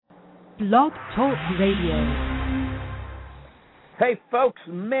Blog Talk Radio. Hey, folks,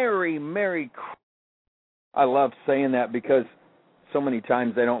 Merry Christmas. I love saying that because so many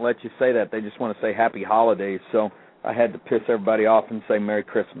times they don't let you say that. They just want to say Happy Holidays, so I had to piss everybody off and say Merry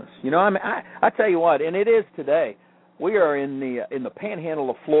Christmas. You know, I tell you what, and it is today. We are in the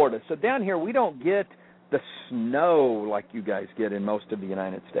panhandle of Florida, so down here we don't get the snow like you guys get in most of the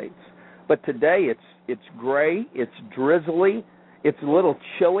United States. But today it's gray, it's drizzly, it's a little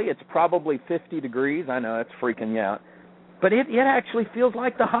chilly. It's probably 50 degrees. I know, that's freaking you out. But it actually feels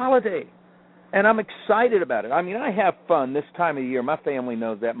like the holiday, and I'm excited about it. I mean, I have fun this time of year. My family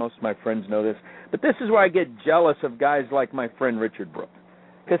knows that. Most of my friends know this. But this is where I get jealous of guys like my friend Richard Brooke,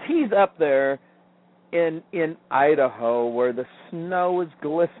 because he's up there in Idaho where the snow is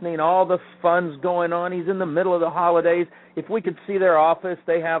glistening, all the fun's going on. He's in the middle of the holidays. If we could see their office,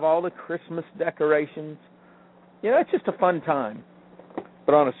 they have all the Christmas decorations. You know, it's just a fun time.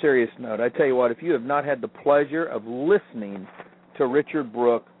 But on a serious note, I tell you what, if you have not had the pleasure of listening to Richard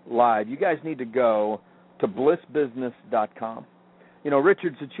Brooke live, you guys need to go to blissbusiness.com. You know,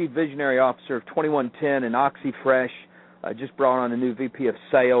 Richard's the Chief Visionary Officer of 2110 and OxyFresh. Just brought on a new VP of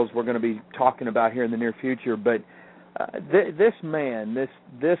Sales we're going to be talking about here in the near future. But this man,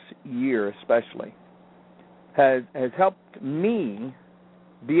 this year especially, has helped me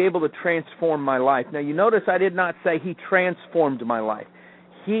be able to transform my life. Now, you notice I did not say he transformed my life.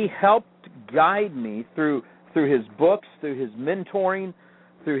 He helped guide me through his books, through his mentoring,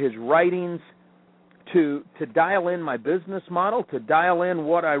 through his writings, to dial in my business model, to dial in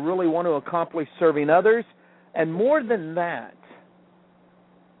what I really want to accomplish serving others. And more than that,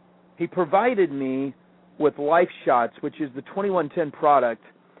 he provided me with Life Shots, which is the 2110 product.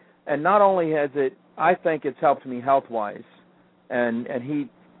 And not only has it, I think it's helped me health-wise. And he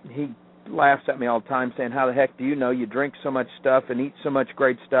laughs at me all the time saying, how the heck do you know you drink so much stuff and eat so much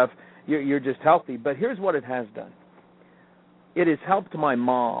great stuff, you're just healthy. But here's what it has done. It has helped my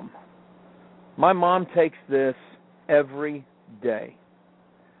mom. My mom takes this every day.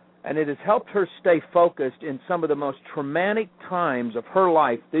 And it has helped her stay focused in some of the most traumatic times of her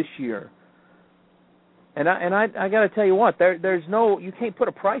life this year. And I got to tell you what, there's no, you can't put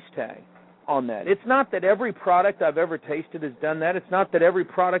a price tag on that. It's not that every product I've ever tasted has done that. It's not that every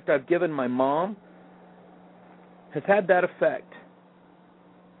product I've given my mom has had that effect.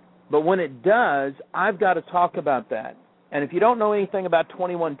 But when it does, I've got to talk about that. And if you don't know anything about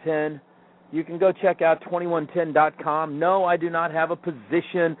 2110, you can go check out 2110.com. No, I do not have a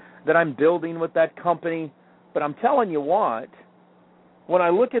position that I'm building with that company. But I'm telling you what, when I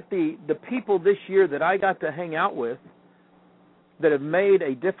look at the people this year that I got to hang out with that have made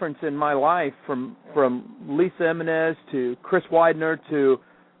a difference in my life, from Lisa Eminez to Chris Widener to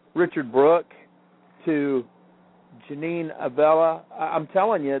Richard Brooke to Janine Avella, I'm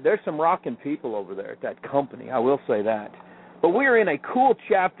telling you, there's some rocking people over there at that company. I will say that. But we're in a cool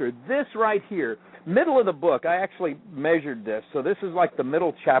chapter. This right here, middle of the book, I actually measured this. So this is like the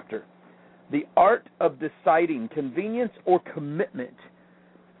middle chapter. The Art of Deciding, Convenience or Commitment.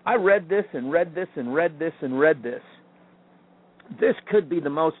 I read this and read this and read this and read this. This could be the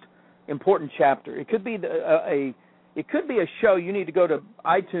most important chapter. It could be a show you need to go to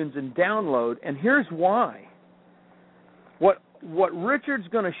iTunes and download, and here's why. What Richard's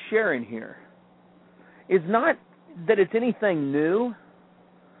going to share in here is not that it's anything new,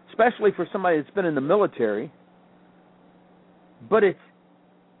 especially for somebody that's been in the military, but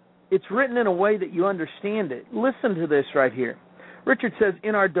it's written in a way that you understand it. Listen to this right here. Richard says,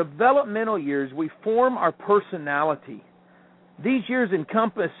 in our developmental years, we form our personality. These years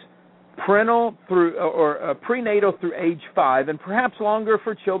encompass prenatal through age 5, and perhaps longer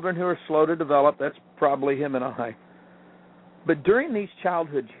for children who are slow to develop. That's probably him and I. But during these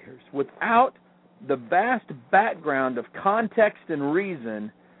childhood years, without the vast background of context and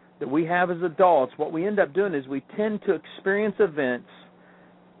reason that we have as adults, what we end up doing is we tend to experience events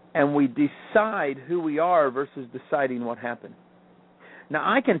and we decide who we are versus deciding what happened. Now,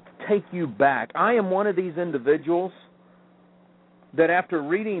 I can take you back. I am one of these individuals that after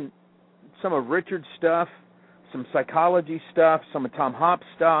reading some of Richard's stuff, some psychology stuff, some of Tom Hopp's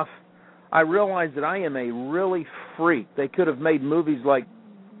stuff, I realized that I am a really freak. They could have made movies like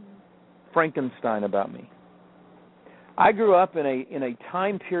Frankenstein about me. I grew up in a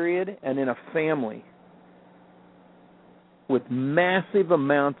time period and in a family with massive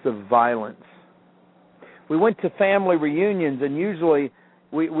amounts of violence. We went to family reunions, and usually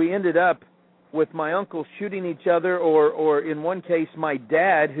we ended up with my uncles shooting each other, or in one case, my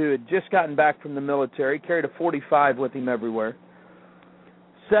dad, who had just gotten back from the military, carried a .45 with him everywhere,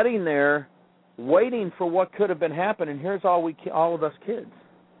 sitting there waiting for what could have been happening. Here's all of us kids.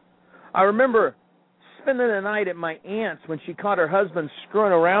 I remember spending the night at my aunt's when she caught her husband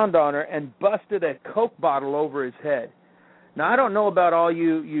screwing around on her and busted a Coke bottle over his head. Now, I don't know about all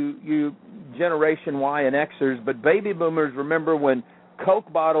you Generation Y and Xers, but baby boomers remember when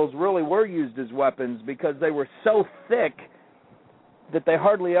Coke bottles really were used as weapons because they were so thick that they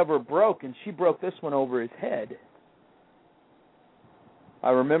hardly ever broke, and she broke this one over his head.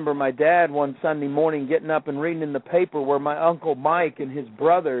 I remember my dad one Sunday morning getting up and reading in the paper where my Uncle Mike and his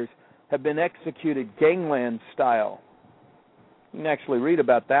brothers have been executed gangland style. You can actually read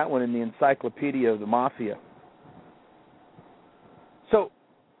about that one in the Encyclopedia of the Mafia. So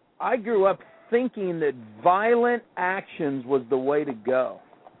I grew up thinking that violent actions was the way to go.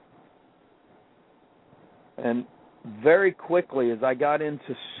 And very quickly, as I got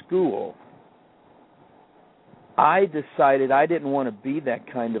into school, I decided I didn't want to be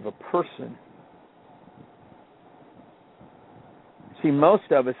that kind of a person. See,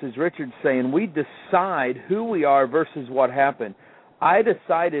 most of us, as Richard's saying, we decide who we are versus what happened. I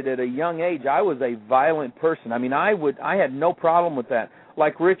decided at a young age I was a violent person. I mean, I had no problem with that.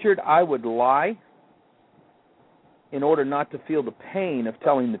 Like Richard, I would lie in order not to feel the pain of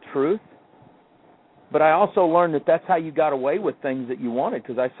telling the truth. But I also learned that that's how you got away with things that you wanted,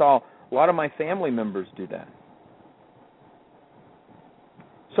 because I saw a lot of my family members do that.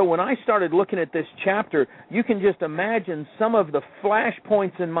 So when I started looking at this chapter, you can just imagine some of the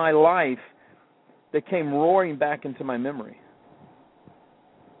flashpoints in my life that came roaring back into my memory.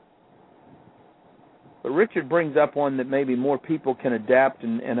 But Richard brings up one that maybe more people can adapt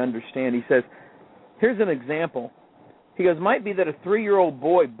and understand. He says, here's an example. He goes, might be that a 3-year-old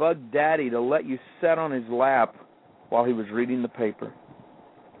boy bugged Daddy to let you sit on his lap while he was reading the paper.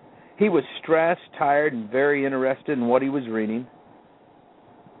 He was stressed, tired, and very interested in what he was reading.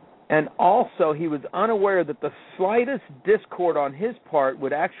 And also, he was unaware that the slightest discord on his part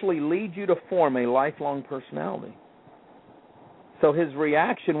would actually lead you to form a lifelong personality. So his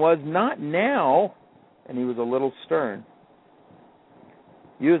reaction was, not now, and he was a little stern.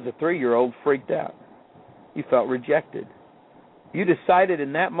 You as a 3-year-old freaked out. You felt rejected. You decided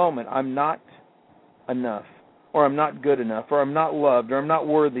in that moment, I'm not enough, or I'm not good enough, or I'm not loved, or I'm not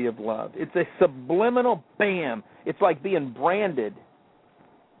worthy of love. It's a subliminal bam. It's like being branded,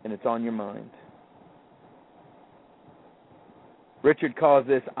 and it's on your mind. Richard calls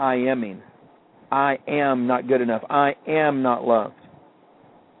this I-aming. I am not good enough. I am not loved.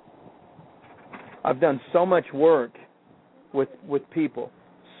 I've done so much work with people,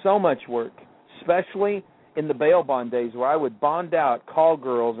 so much work, especially in the bail bond days where I would bond out call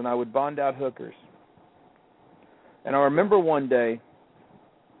girls and I would bond out hookers. And I remember one day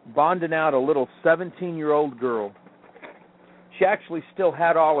bonding out a little 17-year-old girl. She actually still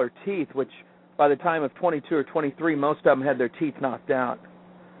had all her teeth, which by the time of 22 or 23, most of them had their teeth knocked out.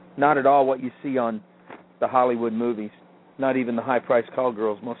 Not at all what you see on the Hollywood movies, not even the high-priced call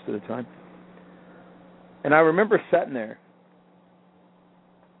girls most of the time. And I remember sitting there,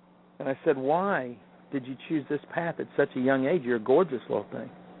 and I said, why did you choose this path at such a young age? You're a gorgeous little thing.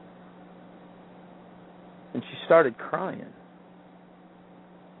 And she started crying.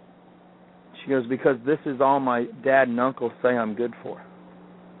 She goes, because this is all my dad and uncle say I'm good for.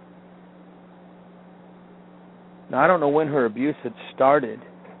 Now, I don't know when her abuse had started,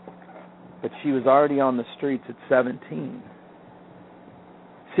 but she was already on the streets at 17.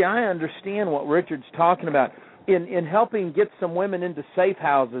 See, I understand what Richard's talking about. In helping get some women into safe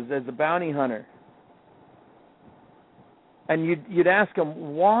houses as a bounty hunter, and you'd ask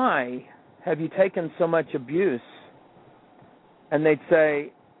them, why have you taken so much abuse? And they'd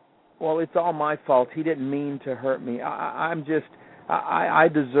say, well, it's all my fault. He didn't mean to hurt me. I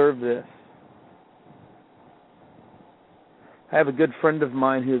deserve this. I have a good friend of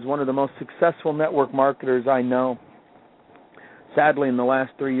mine who is one of the most successful network marketers I know. Sadly, in the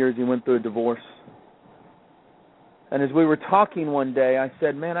last 3 years, he went through a divorce. And as we were talking one day, I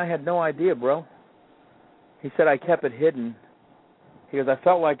said, man, I had no idea, bro. He said, I kept it hidden. He goes, I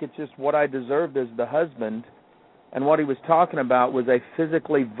felt like it's just what I deserved as the husband. And what he was talking about was a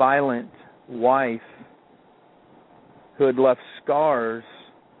physically violent wife who had left scars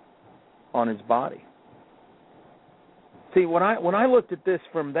on his body. See, when I looked at this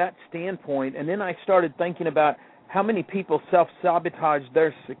from that standpoint, and then I started thinking about how many people self-sabotage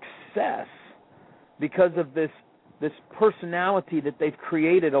their success because of this personality that they've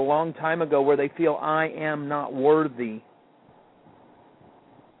created a long time ago where they feel, I am not worthy.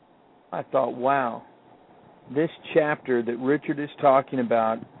 I thought, wow, this chapter that Richard is talking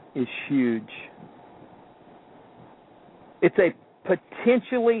about is huge. It's a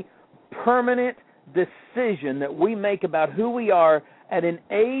potentially permanent decision that we make about who we are at an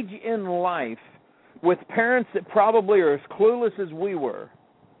age in life with parents that probably are as clueless as we were,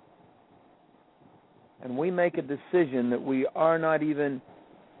 and we make a decision that we are not even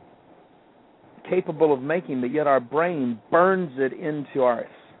capable of making, but yet our brain burns it into us.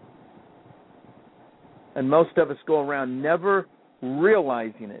 And most of us go around never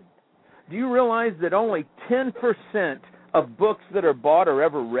realizing it. Do you realize that only 10% of books that are bought are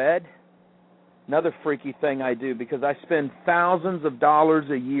ever read? Another freaky thing I do, because I spend thousands of dollars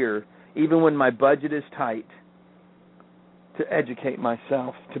a year, even when my budget is tight, to educate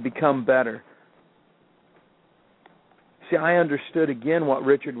myself, to become better. See, I understood again what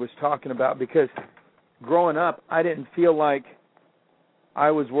Richard was talking about, because growing up, I didn't feel like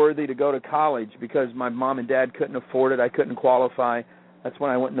I was worthy to go to college because my mom and dad couldn't afford it. I couldn't qualify. That's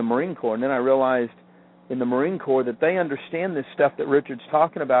when I went in the Marine Corps. And then I realized in the Marine Corps that they understand this stuff that Richard's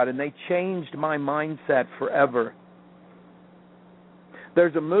talking about, and they changed my mindset forever.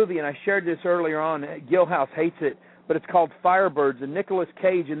 There's a movie, and I shared this earlier on, Gil House hates it, but it's called Firebirds, and Nicolas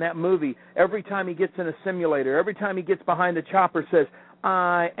Cage in that movie, every time he gets in a simulator, every time he gets behind the chopper, says,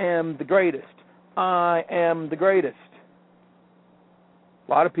 "I am the greatest. I am the greatest."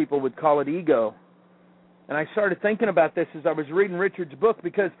 A lot of people would call it ego. And I started thinking about this as I was reading Richard's book,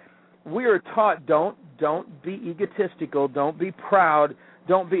 because we are taught, don't be egotistical, don't be proud,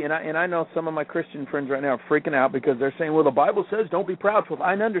 don't be, and I know some of my Christian friends right now are freaking out because they're saying, well, the Bible says don't be proudful.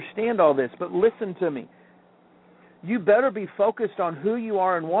 I understand all this, but listen to me. You better be focused on who you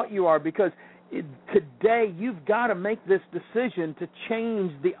are and what you are, because today you've got to make this decision to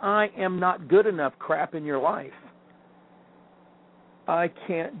change the I am not good enough crap in your life. I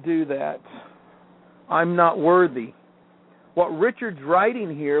can't do that. I'm not worthy. What Richard's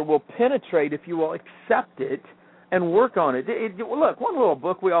writing here will penetrate if you will accept it and work on it. Look, one little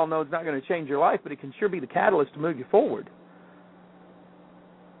book we all know is not going to change your life, but it can sure be the catalyst to move you forward.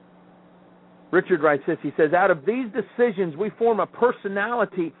 Richard writes this. He says, out of these decisions, we form a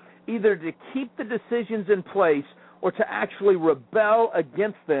personality either to keep the decisions in place or to actually rebel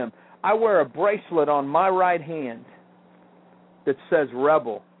against them. I wear a bracelet on my right hand that says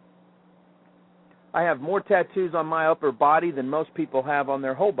rebel. I have more tattoos on my upper body than most people have on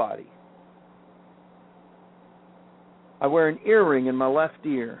their whole body. I wear an earring in my left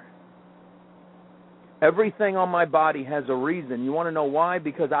ear. Everything on my body has a reason. You want to know why?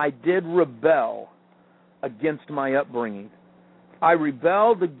 Because I did rebel against my upbringing. I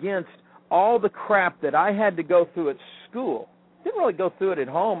rebelled against all the crap that I had to go through at school. Didn't really go through it at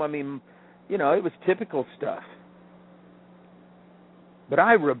home. I mean, it was typical stuff. But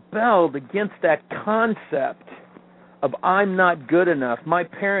I rebelled against that concept of I'm not good enough. My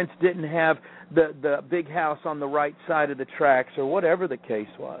parents didn't have the big house on the right side of the tracks, or whatever the case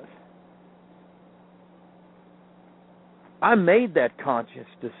was. I made that conscious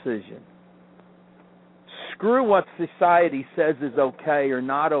decision. Screw what society says is okay or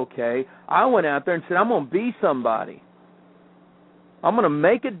not okay. I went out there and said, I'm going to be somebody. I'm going to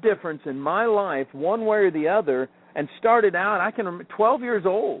make a difference in my life one way or the other, and started out, I can remember, 12 years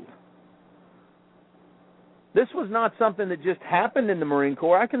old. This was not something that just happened in the Marine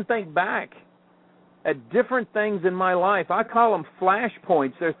Corps. I can think back at different things in my life. I call them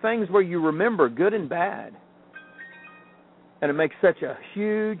flashpoints. They're things where you remember good and bad. And it makes such a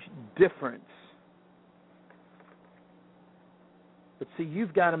huge difference. But see,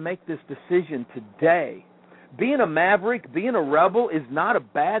 you've got to make this decision today. Being a maverick, being a rebel is not a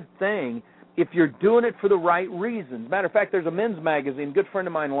bad thing if you're doing it for the right reasons. Matter of fact, there's a men's magazine a good friend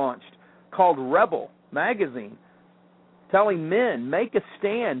of mine launched called Rebel Magazine, telling men, make a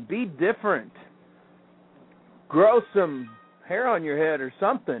stand, be different, grow some hair on your head or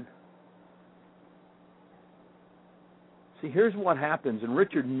something. See, here's what happens, and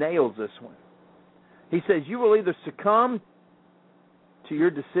Richard nails this one. He says, you will either succumb to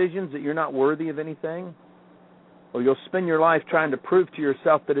your decisions that you're not worthy of anything, or you'll spend your life trying to prove to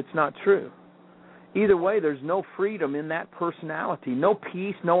yourself that it's not true. Either way, there's no freedom in that personality, no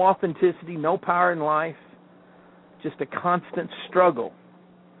peace, no authenticity, no power in life, just a constant struggle.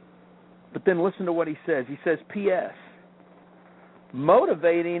 But then listen to what he says. He says, P.S.,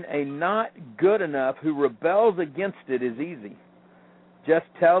 motivating a not good enough who rebels against it is easy. Just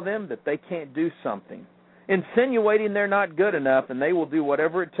tell them that they can't do something, insinuating they're not good enough, and they will do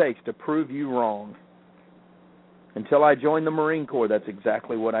whatever it takes to prove you wrong. Until I joined the Marine Corps, that's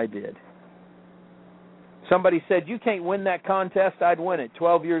exactly what I did. Somebody said, you can't win that contest. I'd win it.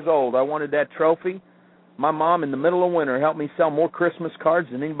 12 years old. I wanted that trophy. My mom, in the middle of winter, helped me sell more Christmas cards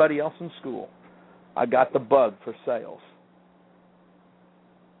than anybody else in school. I got the bug for sales.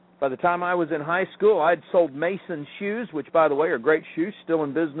 By the time I was in high school, I'd sold Mason shoes, which, by the way, are great shoes, still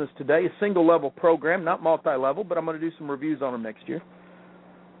in business today. A single-level program, not multi-level, but I'm going to do some reviews on them next year.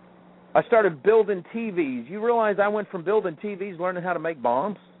 I started building TVs. You realize I went from building TVs learning how to make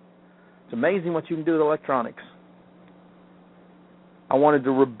bombs? It's amazing what you can do with electronics. I wanted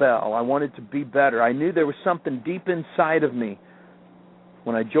to rebel. I wanted to be better. I knew there was something deep inside of me.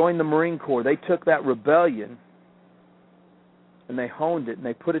 When I joined the Marine Corps, they took that rebellion and they honed it and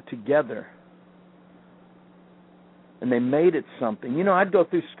they put it together. And they made it something. You know, I'd go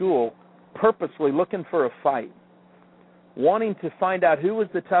through school purposely looking for a fight, wanting to find out who was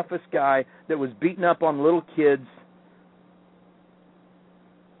the toughest guy that was beating up on little kids,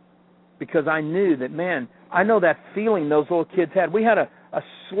 because I knew that, man, I know that feeling those little kids had. We had a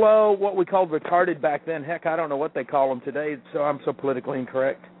slow, what we called retarded back then. Heck, I don't know what they call them today, so I'm so politically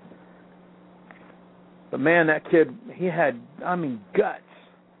incorrect. But, man, that kid, he had, guts.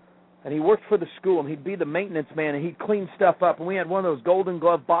 And he worked for the school, and he'd be the maintenance man, and he'd clean stuff up. And we had one of those Golden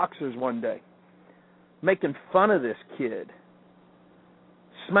Glove boxers one day, making fun of this kid,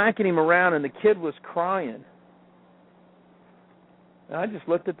 smacking him around, and the kid was crying. And I just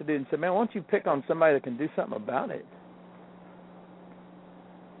looked at the dude and said, man, why don't you pick on somebody that can do something about it?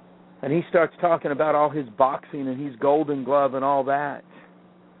 And he starts talking about all his boxing and his Golden Glove and all that.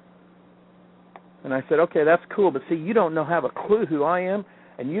 And I said, okay, that's cool, but see, you don't have a clue who I am,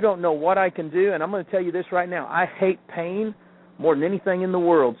 and you don't know what I can do, and I'm going to tell you this right now. I hate pain more than anything in the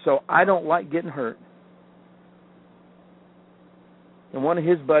world, so I don't like getting hurt. And one of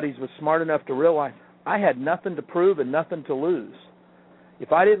his buddies was smart enough to realize I had nothing to prove and nothing to lose.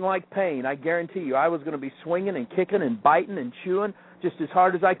 If I didn't like pain, I guarantee you I was going to be swinging and kicking and biting and chewing just as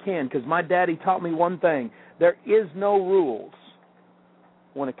hard as I can, because my daddy taught me one thing. There is no rules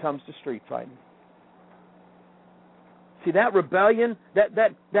when it comes to street fighting. See, that rebellion, that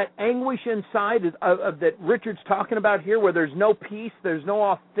anguish inside that Richard's talking about here, where there's no peace, there's no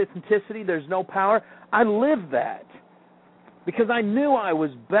authenticity, there's no power, I lived that because I knew I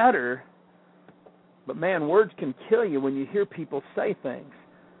was better. But, man, words can kill you when you hear people say things.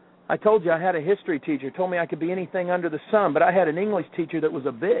 I told you I had a history teacher who told me I could be anything under the sun, but I had an English teacher that was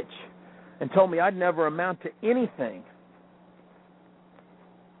a bitch and told me I'd never amount to anything.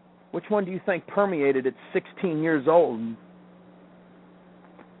 Which one do you think permeated at 16 years old?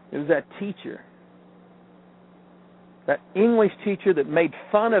 It was that teacher. That English teacher that made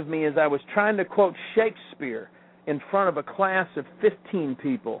fun of me as I was trying to quote Shakespeare in front of a class of 15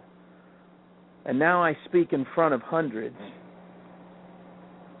 people. And now I speak in front of hundreds.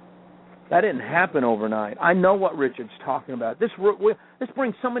 That didn't happen overnight. I know what Richard's talking about. This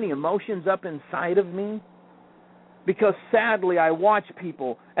brings so many emotions up inside of me because sadly I watch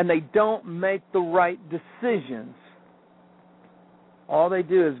people and they don't make the right decisions. All they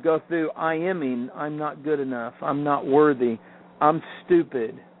do is go through I-aming, I'm not good enough, I'm not worthy, I'm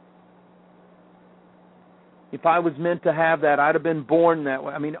stupid. If I was meant to have that, I'd have been born that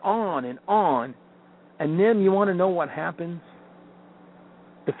way. On and on. And then you want to know what happens?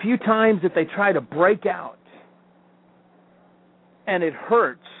 The few times that they try to break out, and it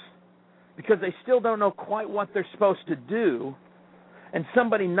hurts because they still don't know quite what they're supposed to do, and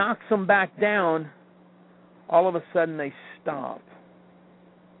somebody knocks them back down, all of a sudden they stop.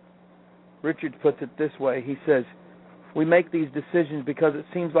 Richard puts it this way. He says, we make these decisions because it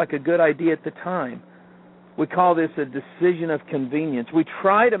seems like a good idea at the time. We call this a decision of convenience. We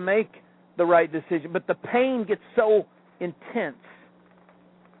try to make the right decision, but the pain gets so intense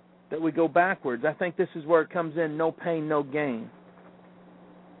that we go backwards. I think this is where it comes in, no pain, no gain.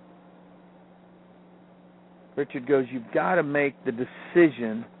 Richard goes, you've got to make the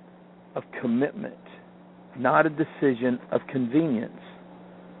decision of commitment, not a decision of convenience.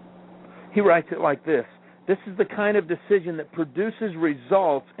 He writes it like this. This is the kind of decision that produces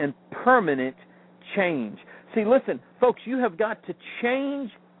results and permanent change. See, listen, folks, you have got to change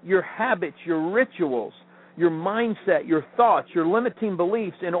your habits, your rituals, your mindset, your thoughts, your limiting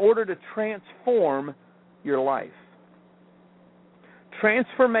beliefs in order to transform your life.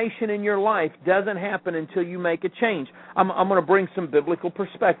 Transformation in your life doesn't happen until you make a change. I'm going to bring some biblical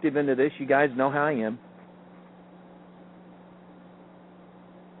perspective into this. You guys know how I am.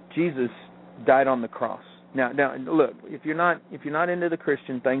 Jesus died on the cross. Now, look, if you're not into the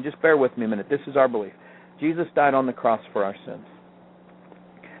Christian thing, just bear with me a minute. This is our belief. Jesus died on the cross for our sins.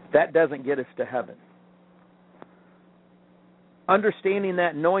 That doesn't get us to heaven. Understanding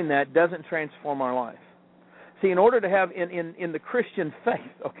that, knowing that, doesn't transform our life. See, in order to have, in the Christian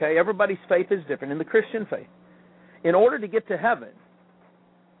faith, okay, everybody's faith is different. In the Christian faith, in order to get to heaven,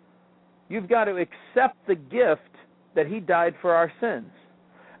 you've got to accept the gift that He died for our sins.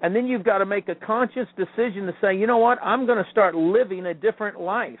 And then you've got to make a conscious decision to say, you know what, I'm going to start living a different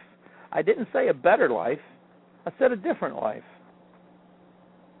life. I didn't say a better life. I said a different life.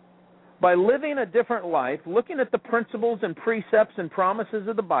 By living a different life, looking at the principles and precepts and promises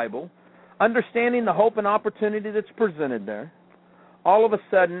of the Bible, understanding the hope and opportunity that's presented there, all of a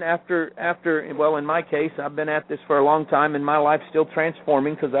sudden, after, well, in my case, I've been at this for a long time, and my life's still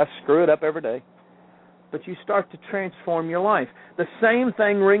transforming because I screw it up every day. But you start to transform your life. The same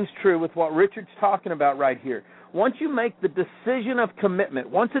thing rings true with what Richard's talking about right here. Once you make the decision of commitment,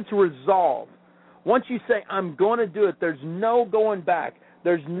 once it's resolved, once you say, I'm going to do it, there's no going back,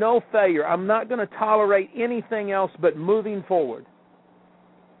 there's no failure, I'm not going to tolerate anything else but moving forward,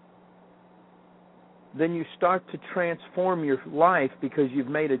 then you start to transform your life because you've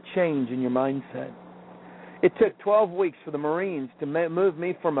made a change in your mindset. It took 12 weeks for the Marines to move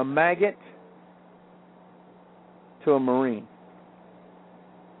me from a maggot to a Marine.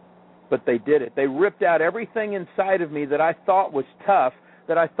 But they did it. They ripped out everything inside of me that I thought was tough,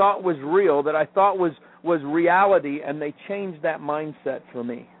 that I thought was real, that I thought was reality, and they changed that mindset for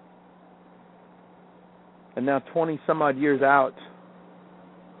me. And now 20 some odd years out,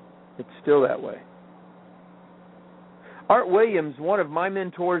 it's still that way. Art Williams, one of my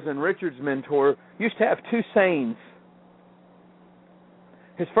mentors and Richard's mentor, used to have two sayings.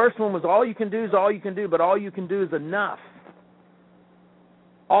 His first one was, all you can do is all you can do, but all you can do is enough.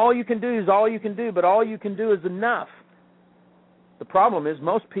 All you can do is all you can do, but all you can do is enough. The problem is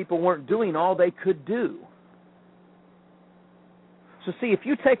most people weren't doing all they could do. So see, if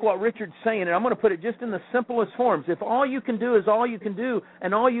you take what Richard's saying, and I'm going to put it just in the simplest forms, if all you can do is all you can do,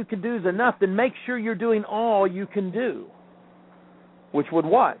 and all you can do is enough, then make sure you're doing all you can do. Which would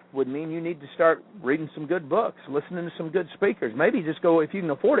what? Would mean you need to start reading some good books, listening to some good speakers. Maybe just go, if you can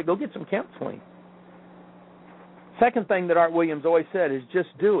afford it, go get some counseling. Second thing that Art Williams always said is just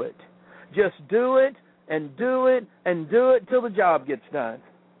do it. Just do it and do it and do it till the job gets done.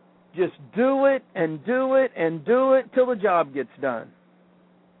 Just do it and do it and do it till the job gets done.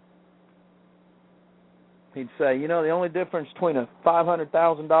 He'd say, you know, the only difference between a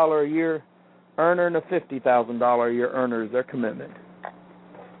 $500,000 a year earner and a $50,000 a year earner is their commitment.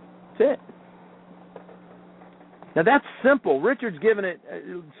 That's it. Now that's simple. Richard's given it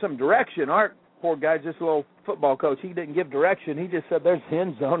some direction. Art, poor guy, just a little football coach. He didn't give direction. He just said, there's the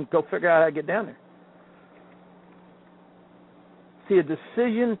end zone. Go figure out how to get down there. See, a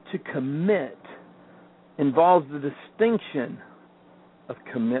decision to commit involves the distinction of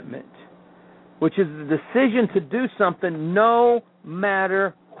commitment, which is the decision to do something no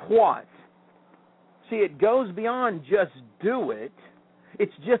matter what. See, it goes beyond just do it.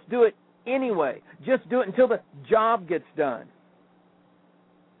 It's just do it anyway. Just do it until the job gets done.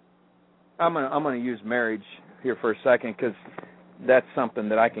 I'm going to use marriage here for a second because that's something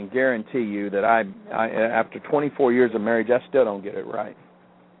that I can guarantee you that I after 24 years of marriage, I still don't get it right.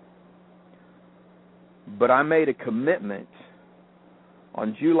 But I made a commitment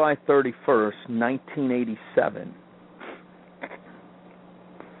on July 31st, 1987.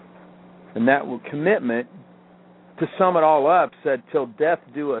 And that commitment, to sum it all up, said, till death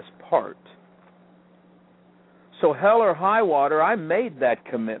do us part. So hell or high water, I made that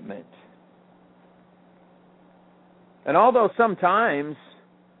commitment. And although sometimes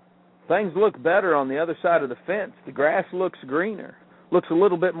things look better on the other side of the fence, the grass looks greener, looks a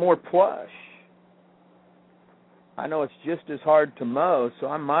little bit more plush, I know it's just as hard to mow, so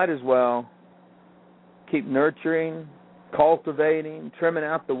I might as well keep nurturing, cultivating, trimming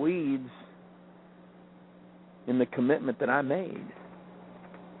out the weeds in the commitment that I made.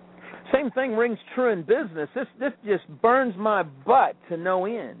 Same thing rings true in business. This just burns my butt to no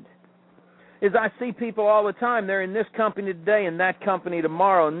end. Is I see people all the time, they're in this company today and that company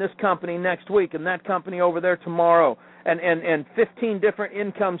tomorrow and this company next week and that company over there tomorrow and 15 different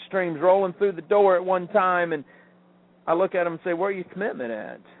income streams rolling through the door at one time, and I look at them and say, where's your commitment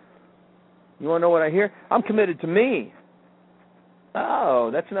at? You want to know what I hear? I'm committed to me.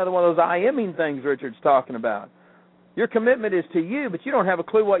 Oh, that's another one of those I-aming things Richard's talking about. Your commitment is to you, but you don't have a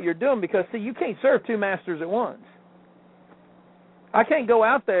clue what you're doing because, see, you can't serve two masters at once. I can't go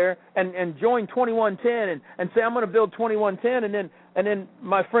out there and join 2110 and say I'm going to build 2110, and then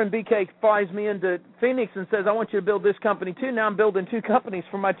my friend BK flies me into Phoenix and says I want you to build this company too. Now I'm building two companies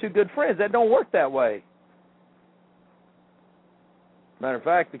for my two good friends. That don't work that way. Matter of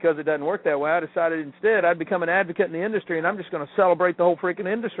fact, because it doesn't work that way, I decided instead I'd become an advocate in the industry, and I'm just going to celebrate the whole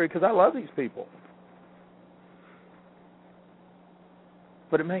freaking industry because I love these people.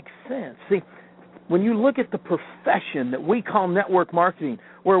 But it makes sense. See, when you look at the profession that we call network marketing,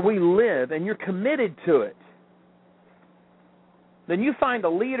 where we live, and you're committed to it, Then you find a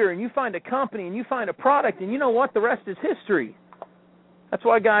leader and you find a company and you find a product, and you know what? The rest is history. That's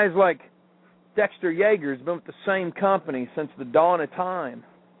why guys like Dexter Yeager has been with the same company since the dawn of time.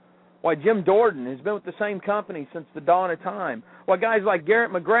 Why Jim Dordan has been with the same company since the dawn of time. Why guys like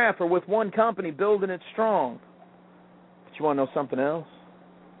Garrett McGrath are with one company building it strong. But you want to know something else?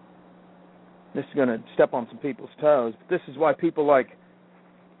 This is going to step on some people's toes. But this is why people like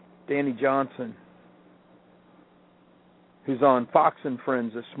Danny Johnson, who's on Fox and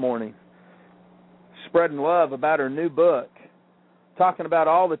Friends this morning, spreading love about her new book, talking about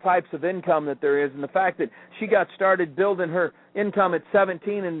all the types of income that there is and the fact that she got started building her income at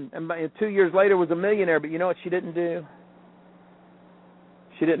 17 and 2 years later was a millionaire. But you know what she didn't do?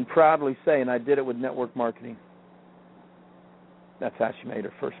 She didn't proudly say, and I did it with network marketing. That's how she made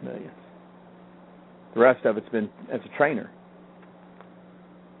her first millions. The rest of it's been as a trainer.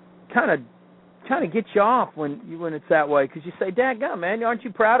 Kind of gets you off when it's that way, because you say, "Dadgum, man, aren't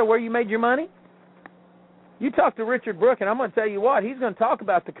you proud of where you made your money?" You talk to Richard Brooke, and I'm going to tell you what, he's going to talk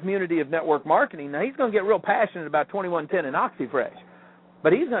about the community of network marketing. Now, he's going to get real passionate about 2110 and OxyFresh,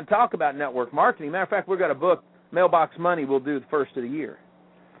 but he's going to talk about network marketing. Matter of fact, we've got a book, Mailbox Money, we'll do the first of the year.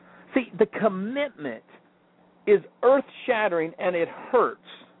 See, the commitment is earth-shattering, and it hurts.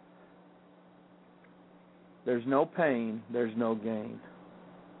 There's no pain, there's no gain.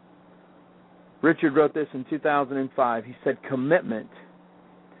 Richard wrote this in 2005. He said, commitment,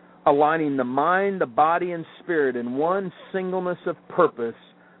 aligning the mind, the body, and spirit in one singleness of purpose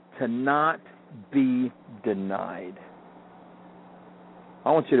to not be denied.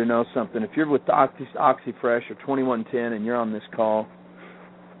 I want you to know something. If you're with OxyFresh or 2110 and you're on this call,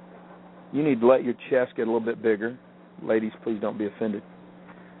 you need to let your chest get a little bit bigger. Ladies, please don't be offended.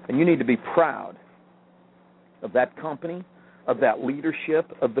 And you need to be proud of that company, of that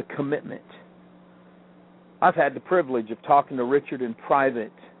leadership, of the commitment. I've had the privilege of talking to Richard in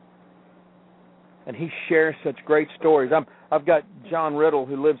private, and he shares such great stories. I've got John Riddle,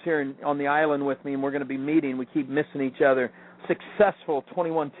 who lives here on the island with me, and we're going to be meeting. We keep missing each other. Successful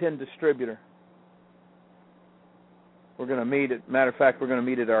 2110 distributor. We're going to meet matter of fact, we're going to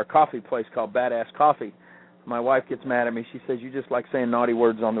meet at our coffee place called Badass Coffee. My wife gets mad at me. She says, "You just like saying naughty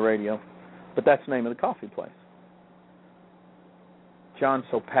words on the radio." But that's the name of the coffee place. John's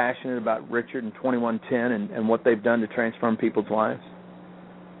so passionate about Richard and 2110 and what they've done to transform people's lives.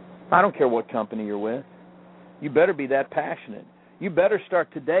 I don't care what company you're with. You better be that passionate. You better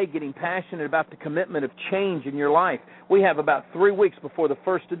start today getting passionate about the commitment of change in your life. We have about 3 weeks before the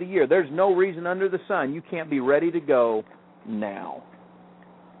first of the year. There's no reason under the sun you can't be ready to go now.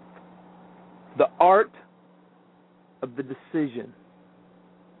 The art of the decision.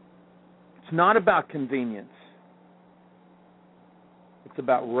 It's not about convenience. It's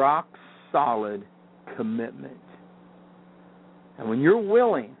about rock-solid commitment. And when you're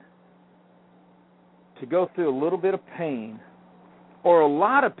willing to go through a little bit of pain or a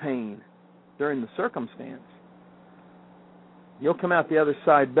lot of pain during the circumstance, you'll come out the other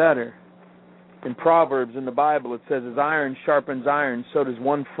side better. In Proverbs, in the Bible, it says, as iron sharpens iron, so does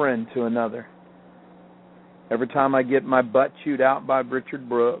one friend to another. Every time I get my butt chewed out by Richard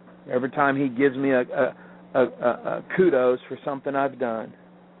Brooke, every time he gives me a kudos for something I've done,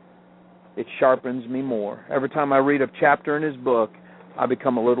 it sharpens me more. Every time I read a chapter in his book, I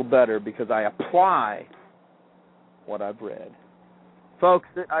become a little better because I apply what I've read. Folks,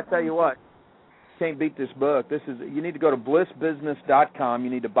 I tell you what, can't beat this book. You need to go to blissbusiness.com. You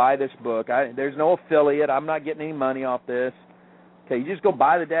need to buy this book. There's no affiliate. I'm not getting any money off this. Okay, you just go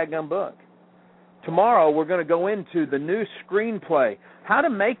buy the dadgum book. Tomorrow we're going to go into the new screenplay, how to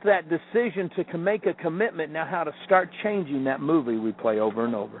make that decision to make a commitment, now how to start changing that movie we play over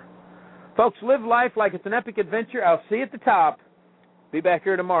and over. Folks, live life like it's an epic adventure. I'll see you at the top. Be back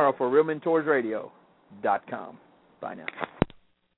here tomorrow for realmentorsradio.com. Bye now.